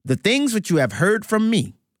The things which you have heard from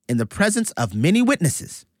me in the presence of many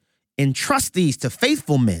witnesses, entrust these to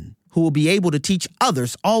faithful men who will be able to teach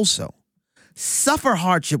others also. Suffer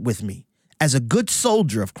hardship with me as a good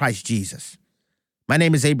soldier of Christ Jesus. My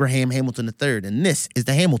name is Abraham Hamilton III, and this is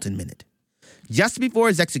the Hamilton Minute. Just before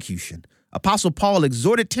his execution, Apostle Paul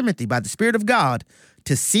exhorted Timothy by the Spirit of God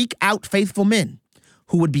to seek out faithful men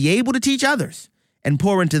who would be able to teach others and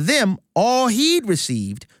pour into them all he'd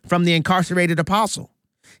received from the incarcerated apostle.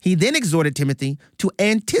 He then exhorted Timothy to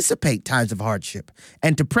anticipate times of hardship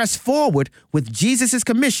and to press forward with Jesus'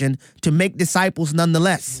 commission to make disciples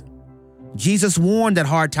nonetheless. Jesus warned that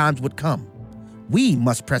hard times would come. We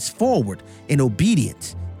must press forward in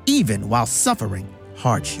obedience, even while suffering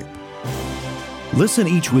hardship. Listen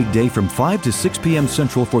each weekday from 5 to 6 p.m.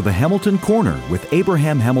 Central for the Hamilton Corner with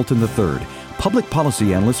Abraham Hamilton III, Public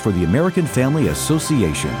Policy Analyst for the American Family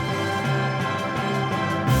Association.